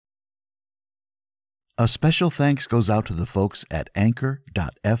A special thanks goes out to the folks at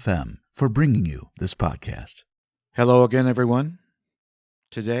Anchor.fm for bringing you this podcast. Hello again, everyone.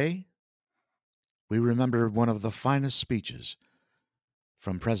 Today, we remember one of the finest speeches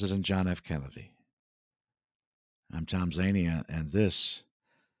from President John F. Kennedy. I'm Tom Zania, and this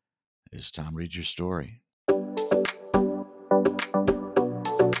is Tom Reads Your Story.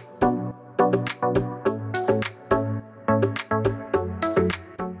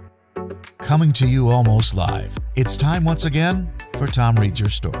 Coming to you almost live, it's time once again for Tom Reads Your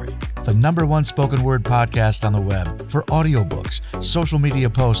Story, the #1 spoken word podcast on the web for audiobooks, social media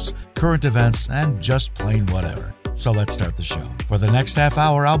posts, current events, and just plain whatever. So let's start the show. For the next half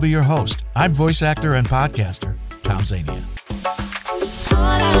hour, I'll be your host. I'm voice actor and podcaster, Tom Zania.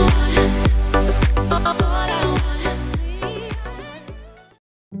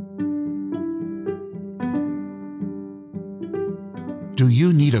 Do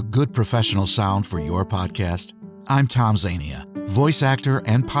you need a good professional sound for your podcast? I'm Tom Zania, voice actor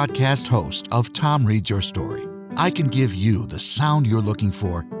and podcast host of Tom Reads Your Story. I can give you the sound you're looking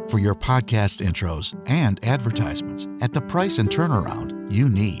for your podcast intros and advertisements at the price and turnaround you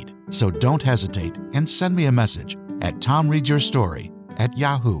need. So don't hesitate and send me a message at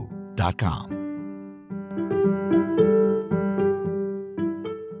tomreadsyourstory@yahoo.com.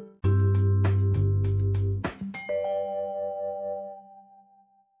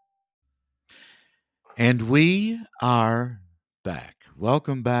 And we are back.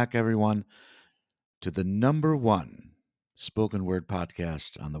 Welcome back, everyone, to the #1 spoken word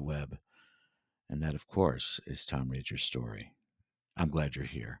podcast on the web. And that, of course, is Tom Reads Your Story. I'm glad you're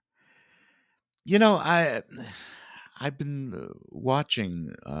here. You know, I've been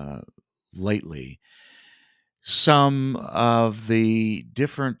watching lately some of the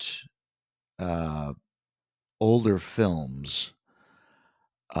different older films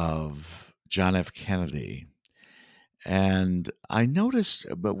of John F. Kennedy. And I noticed,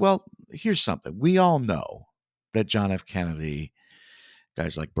 here's something. We all know that John F. Kennedy,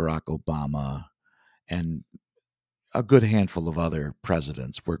 guys like Barack Obama, and a good handful of other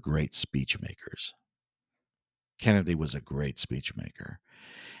presidents were great speech makers. Kennedy was a great speech maker.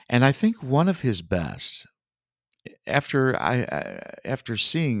 And I think one of his best, after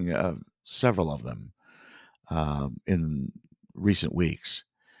seeing several of them in recent weeks,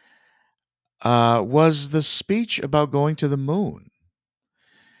 was the speech about going to the moon.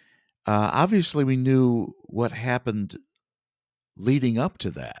 Obviously, we knew what happened leading up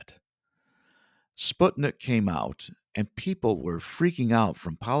to that. Sputnik came out, and people were freaking out,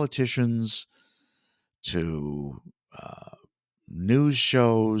 from politicians to news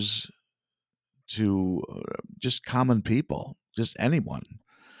shows to just common people, just anyone,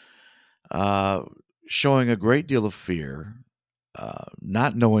 showing a great deal of fear.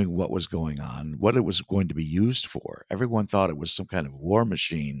 Not knowing what was going on, what it was going to be used for. Everyone thought it was some kind of war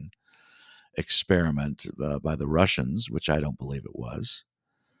machine experiment by the Russians, which I don't believe it was.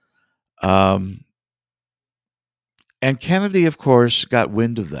 And Kennedy, of course, got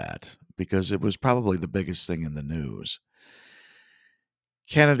wind of that because it was probably the biggest thing in the news.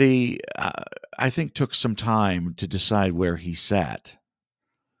 Kennedy, I think, took some time to decide where he sat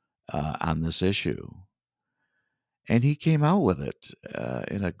on this issue. And he came out with it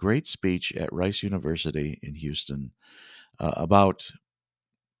in a great speech at Rice University in Houston about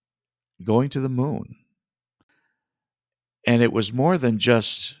going to the moon. And it was more than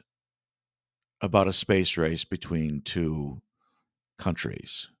just about a space race between two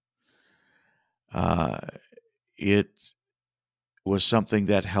countries. It was something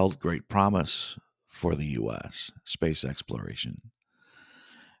that held great promise for the U.S., space exploration.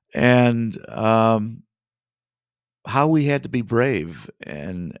 And how we had to be brave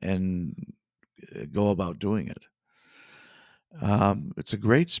and go about doing it. It's a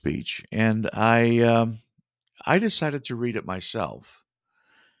great speech, and I decided to read it myself,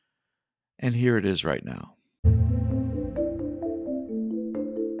 and here it is right now.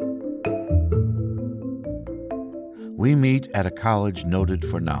 We meet at a college noted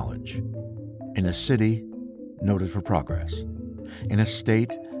for knowledge, in a city noted for progress, in a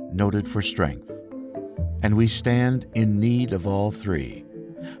state noted for strength. And we stand in need of all three,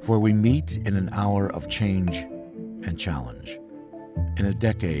 for we meet in an hour of change and challenge, in a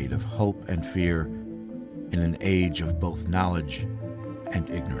decade of hope and fear, in an age of both knowledge and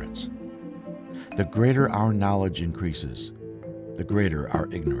ignorance. The greater our knowledge increases, the greater our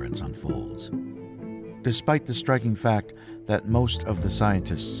ignorance unfolds. Despite the striking fact that most of the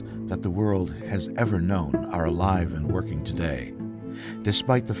scientists that the world has ever known are alive and working today,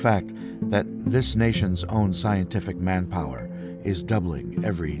 despite the fact that this nation's own scientific manpower is doubling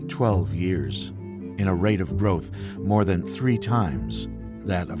every 12 years in a rate of growth more than 3 times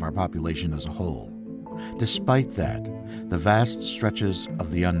that of our population as a whole. Despite that, the vast stretches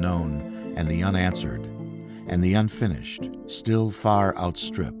of the unknown and the unanswered and the unfinished still far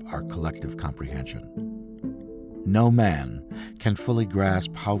outstrip our collective comprehension. No man can fully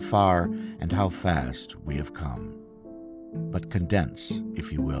grasp how far and how fast we have come. But condense,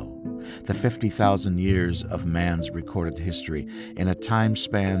 if you will, the 50,000 years of man's recorded history in a time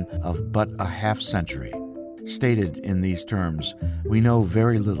span of but a half-century. Stated in these terms, we know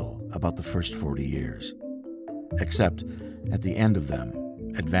very little about the first 40 years. Except, at the end of them,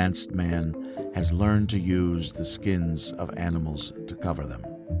 advanced man has learned to use the skins of animals to cover them.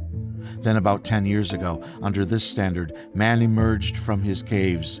 Then about 10 years ago, under this standard, man emerged from his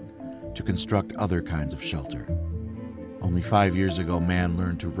caves to construct other kinds of shelter. Only 5 years ago, man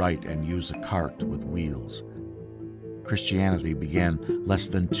learned to write and use a cart with wheels. Christianity began less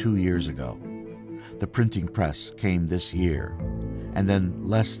than 2 years ago. The printing press came this year, and then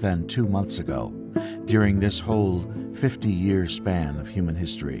less than 2 months ago, during this whole 50-year span of human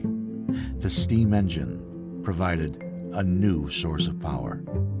history, the steam engine provided a new source of power.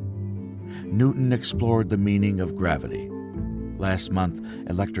 Newton explored the meaning of gravity. Last month,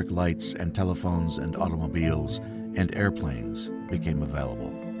 electric lights and telephones and automobiles and airplanes became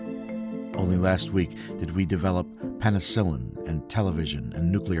available. Only last week did we develop penicillin and television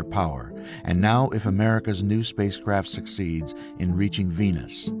and nuclear power, and now if America's new spacecraft succeeds in reaching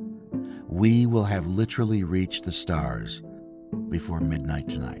Venus, we will have literally reached the stars before midnight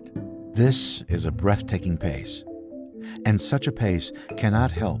tonight. This is a breathtaking pace, and such a pace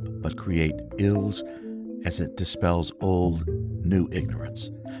cannot help but create ills as it dispels old, new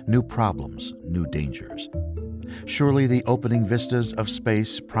ignorance, new problems, new dangers. Surely the opening vistas of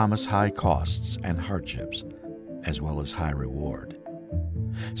space promise high costs and hardships, as well as high reward.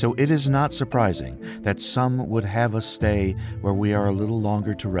 So it is not surprising that some would have us stay where we are a little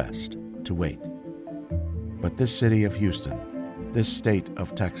longer to rest, to wait. But this city of Houston, this state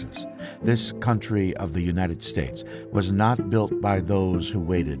of Texas, this country of the United States was not built by those who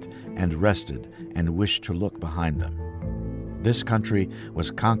waited and rested and wished to look behind them. This country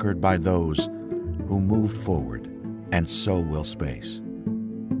was conquered by those who moved forward, and so will space.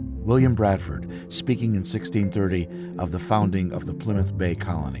 William Bradford, speaking in 1630 of the founding of the Plymouth Bay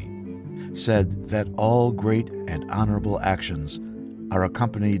Colony, said that all great and honorable actions are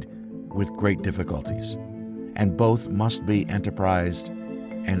accompanied with great difficulties, and both must be enterprised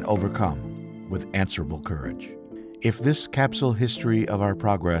and overcome with answerable courage. If this capsule history of our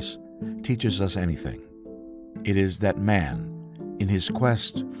progress teaches us anything, it is that man, in his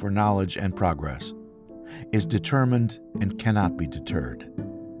quest for knowledge and progress, is determined and cannot be deterred.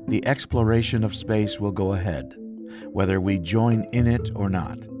 The exploration of space will go ahead, whether we join in it or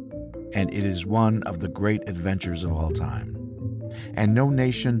not, and it is one of the great adventures of all time. And no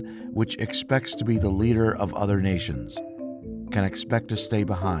nation which expects to be the leader of other nations can expect to stay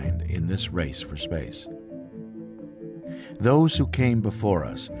behind in this race for space. Those who came before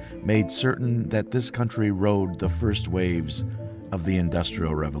us made certain that this country rode the first waves of the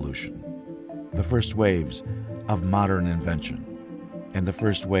Industrial Revolution, the first waves of modern invention, and the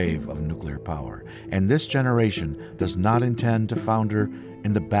first wave of nuclear power. And this generation does not intend to founder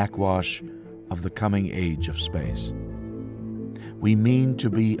in the backwash of the coming age of space. We mean to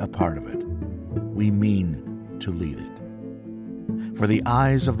be a part of it. We mean to lead it. For the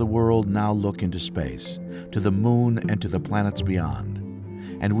eyes of the world now look into space, to the moon and to the planets beyond,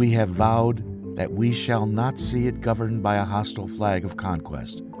 and we have vowed that we shall not see it governed by a hostile flag of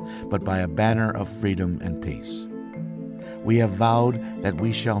conquest, but by a banner of freedom and peace. We have vowed that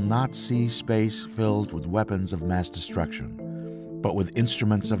we shall not see space filled with weapons of mass destruction, but with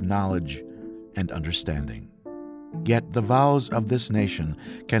instruments of knowledge and understanding. Yet the vows of this nation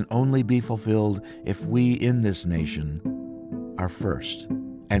can only be fulfilled if we in this nation are first,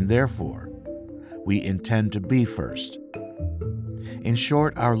 and therefore we intend to be first. In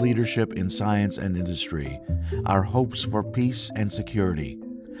short, our leadership in science and industry, our hopes for peace and security,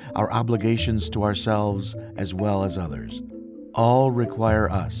 our obligations to ourselves as well as others, all require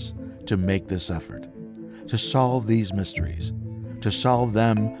us to make this effort, to solve these mysteries, to solve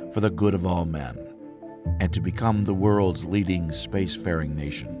them for the good of all men, and to become the world's leading spacefaring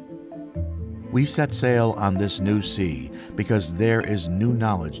nation. We set sail on this new sea because there is new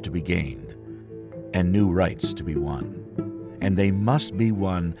knowledge to be gained and new rights to be won, and they must be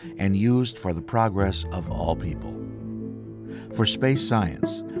won and used for the progress of all people. For space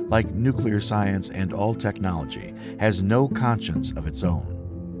science, like nuclear science and all technology, has no conscience of its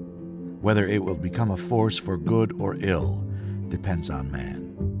own. Whether it will become a force for good or ill depends on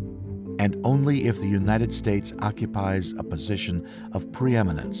man. And only if the United States occupies a position of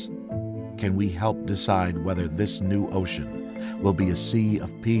preeminence can we help decide whether this new ocean will be a sea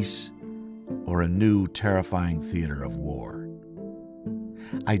of peace or a new terrifying theater of war.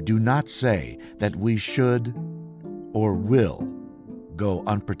 I do not say that we should or will go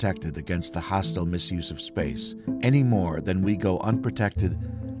unprotected against the hostile misuse of space any more than we go unprotected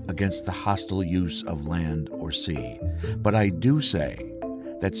against the hostile use of land or sea. But I do say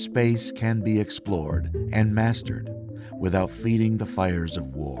that space can be explored and mastered without feeding the fires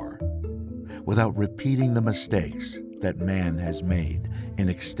of war, without repeating the mistakes that man has made in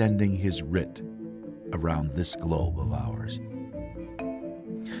extending his writ around this globe of ours.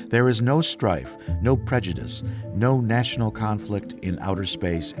 There is no strife, no prejudice, no national conflict in outer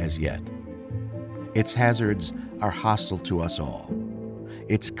space as yet. Its hazards are hostile to us all.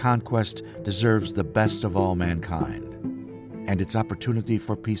 Its conquest deserves the best of all mankind, and its opportunity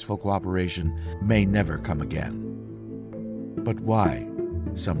for peaceful cooperation may never come again. But why,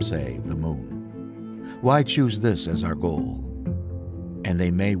 some say, the moon? Why choose this as our goal? And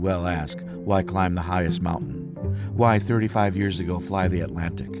they may well ask, why climb the highest mountain? Why 35 years ago fly the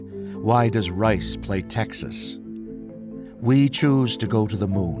Atlantic? Why does Rice play Texas? We choose to go to the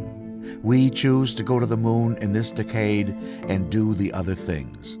moon. We choose to go to the moon in this decade and do the other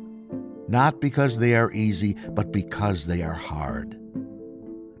things. Not because they are easy, but because they are hard.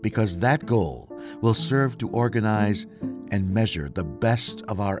 Because that goal will serve to organize and measure the best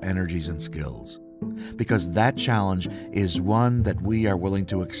of our energies and skills. Because that challenge is one that we are willing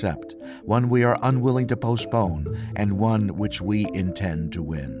to accept, one we are unwilling to postpone, and one which we intend to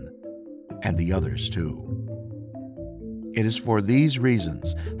win. And the others too. It is for these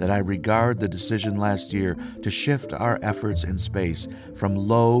reasons that I regard the decision last year to shift our efforts in space from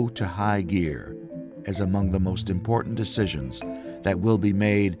low to high gear as among the most important decisions that will be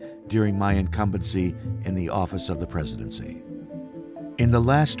made during my incumbency in the office of the presidency. In the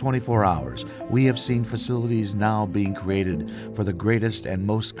last 24 hours, we have seen facilities now being created for the greatest and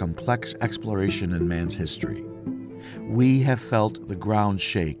most complex exploration in man's history. We have felt the ground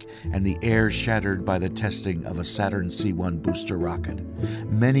shake and the air shattered by the testing of a Saturn C1 booster rocket,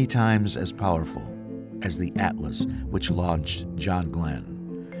 many times as powerful as the Atlas which launched John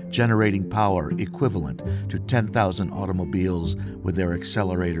Glenn, generating power equivalent to 10,000 automobiles with their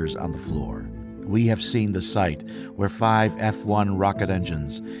accelerators on the floor. We have seen the site where 5 F-1 rocket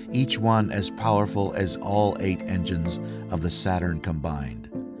engines, each one as powerful as all 8 engines of the Saturn combined,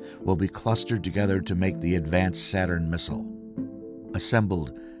 will be clustered together to make the advanced Saturn missile,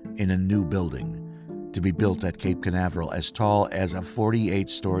 assembled in a new building to be built at Cape Canaveral as tall as a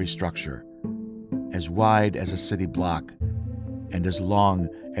 48-story structure, as wide as a city block, and as long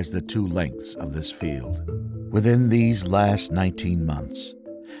as the 2 lengths of this field. Within these last 19 months,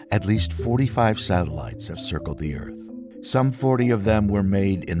 at least 45 satellites have circled the Earth. Some 40 of them were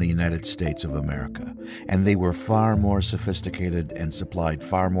made in the United States of America, and they were far more sophisticated and supplied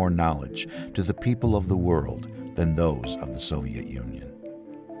far more knowledge to the people of the world than those of the Soviet Union.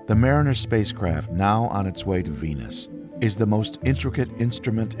 The Mariner spacecraft, now on its way to Venus, is the most intricate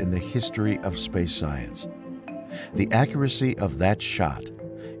instrument in the history of space science. The accuracy of that shot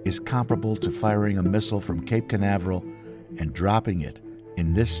is comparable to firing a missile from Cape Canaveral and dropping it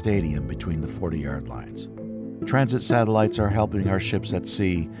in this stadium between the 40-yard lines. Transit satellites are helping our ships at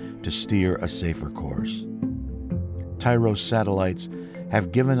sea to steer a safer course. Tyros satellites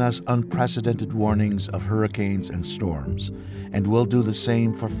have given us unprecedented warnings of hurricanes and storms, and will do the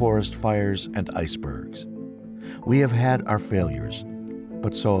same for forest fires and icebergs. We have had our failures,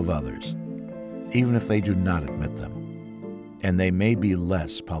 but so have others, even if they do not admit them, and they may be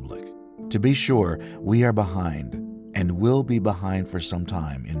less public. To be sure, we are behind, and will be behind for some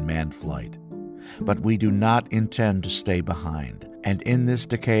time in manned flight. But we do not intend to stay behind, and in this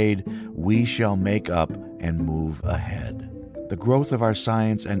decade we shall make up and move ahead. The growth of our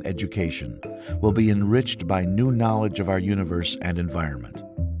science and education will be enriched by new knowledge of our universe and environment,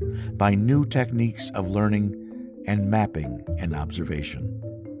 by new techniques of learning and mapping and observation,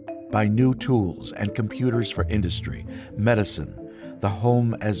 by new tools and computers for industry, medicine, the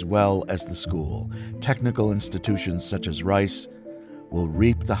home as well as the school. Technical institutions such as Rice will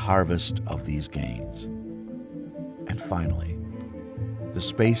reap the harvest of these gains. And finally, the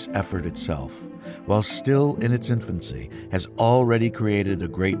space effort itself, while still in its infancy, has already created a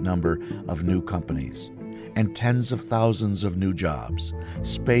great number of new companies and tens of thousands of new jobs.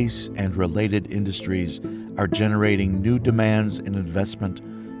 Space and related industries are generating new demands in investment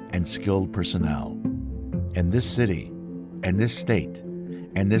and skilled personnel. And this city, and this state,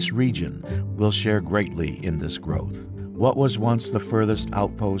 and this region will share greatly in this growth. What was once the furthest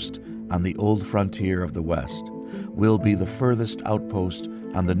outpost on the old frontier of the West, will be the furthest outpost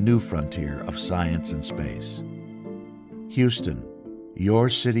on the new frontier of science and space. Houston, your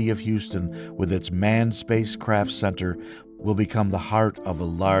city of Houston, with its manned spacecraft center, will become the heart of a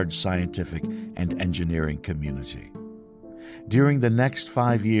large scientific and engineering community. During the next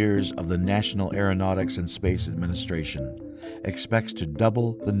 5 years of the National Aeronautics and Space Administration expects to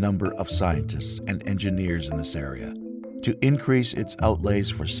double the number of scientists and engineers in this area, to increase its outlays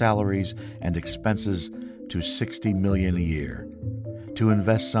for salaries and expenses to $60 million a year, to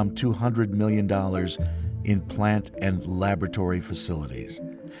invest some $200 million in plant and laboratory facilities,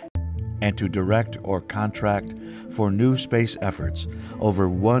 and to direct or contract for new space efforts over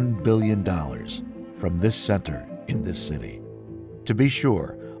 $1 billion from this center in this city. To be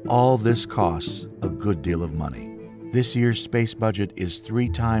sure, all this costs a good deal of money. This year's space budget is 3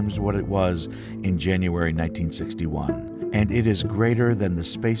 times what it was in January 1961, and it is greater than the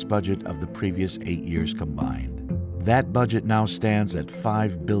space budget of the previous 8 years combined. That budget now stands at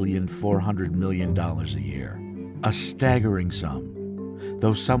 $5.4 billion a year, a staggering sum,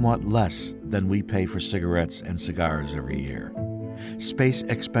 though somewhat less than we pay for cigarettes and cigars every year. Space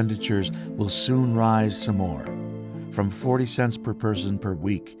expenditures will soon rise some more, from 40 cents per person per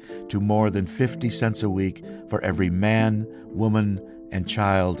week to more than 50 cents a week for every man, woman, and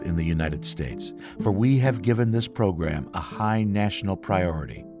child in the United States. For we have given this program a high national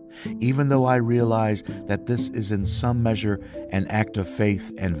priority, even though I realize that this is in some measure an act of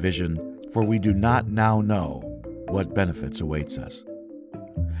faith and vision, for we do not now know what benefits awaits us.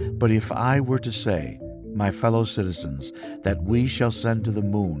 But if I were to say, my fellow citizens, that we shall send to the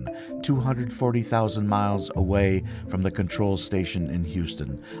moon 240,000 miles away from the control station in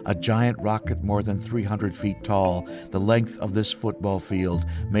Houston, a giant rocket more than 300 feet tall, the length of this football field,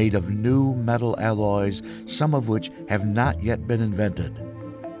 made of new metal alloys, some of which have not yet been invented,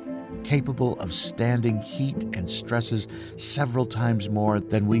 capable of standing heat and stresses several times more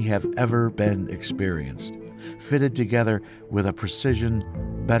than we have ever been experienced, fitted together with a precision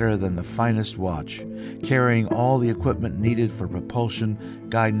better than the finest watch, carrying all the equipment needed for propulsion,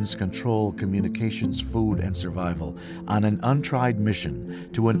 guidance, control, communications, food, and survival on an untried mission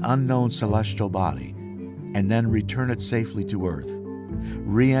to an unknown celestial body, and then return it safely to Earth,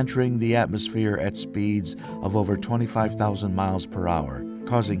 re-entering the atmosphere at speeds of over 25,000 miles per hour,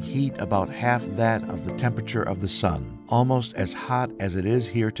 causing heat about half that of the temperature of the sun, almost as hot as it is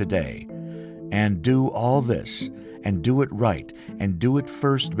here today. And do all this, and do it right, and do it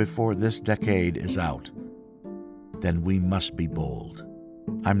first before this decade is out, then we must be bold.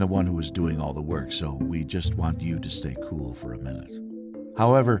 I'm the one who is doing all the work, so we just want you to stay cool for a minute.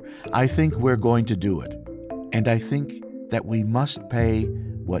 However, I think we're going to do it, and I think that we must pay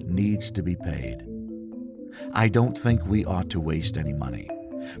what needs to be paid. I don't think we ought to waste any money,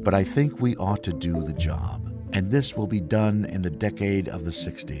 but I think we ought to do the job. And this will be done in the decade of the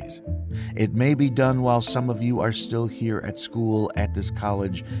 60s. It may be done while some of you are still here at school at this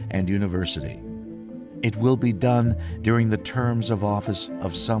college and university. It will be done during the terms of office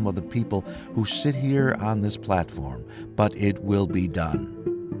of some of the people who sit here on this platform, but it will be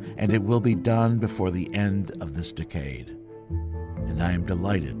done. And it will be done before the end of this decade. And I am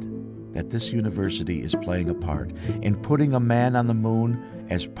delighted that this university is playing a part in putting a man on the moon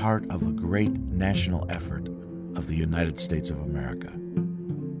as part of a great national effort of the United States of America.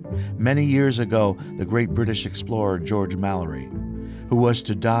 Many years ago, the great British explorer George Mallory, who was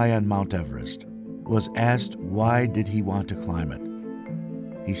to die on Mount Everest, was asked why did he want to climb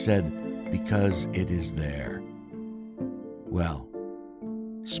it. He said, because it is there. Well,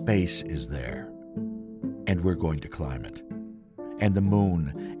 space is there, and we're going to climb it. And the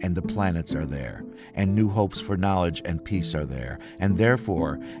moon and the planets are there, and new hopes for knowledge and peace are there. And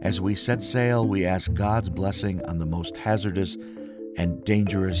therefore, as we set sail, we ask God's blessing on the most hazardous and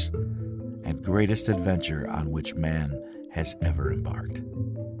dangerous and greatest adventure on which man has ever embarked.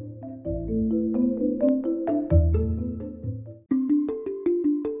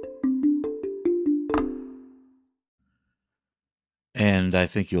 And I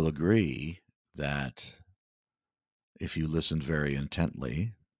think you'll agree that if you listened very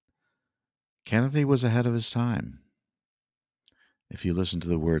intently, Kennedy was ahead of his time. If you listen to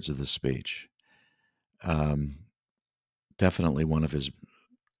the words of the speech, definitely one of his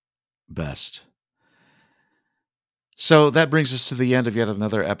best. So that brings us to the end of yet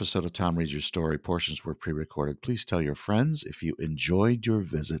another episode of Tom Reads Your Story. Portions were pre-recorded. Please tell your friends if you enjoyed your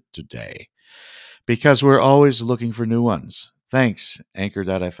visit today, because we're always looking for new ones. Thanks,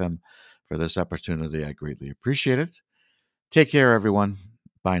 Anchor.fm, for this opportunity. I greatly appreciate it. Take care, everyone.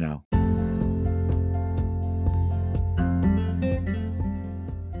 Bye now.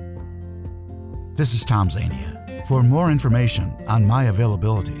 This is Tom Zania. For more information on my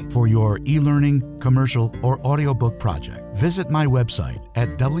availability for your e-learning, commercial, or audiobook project, visit my website at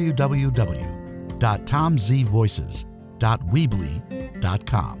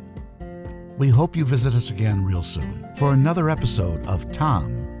www.tomzvoices.weebly.com. We hope you visit us again real soon for another episode of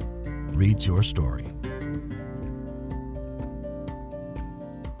Tom Reads Your Story.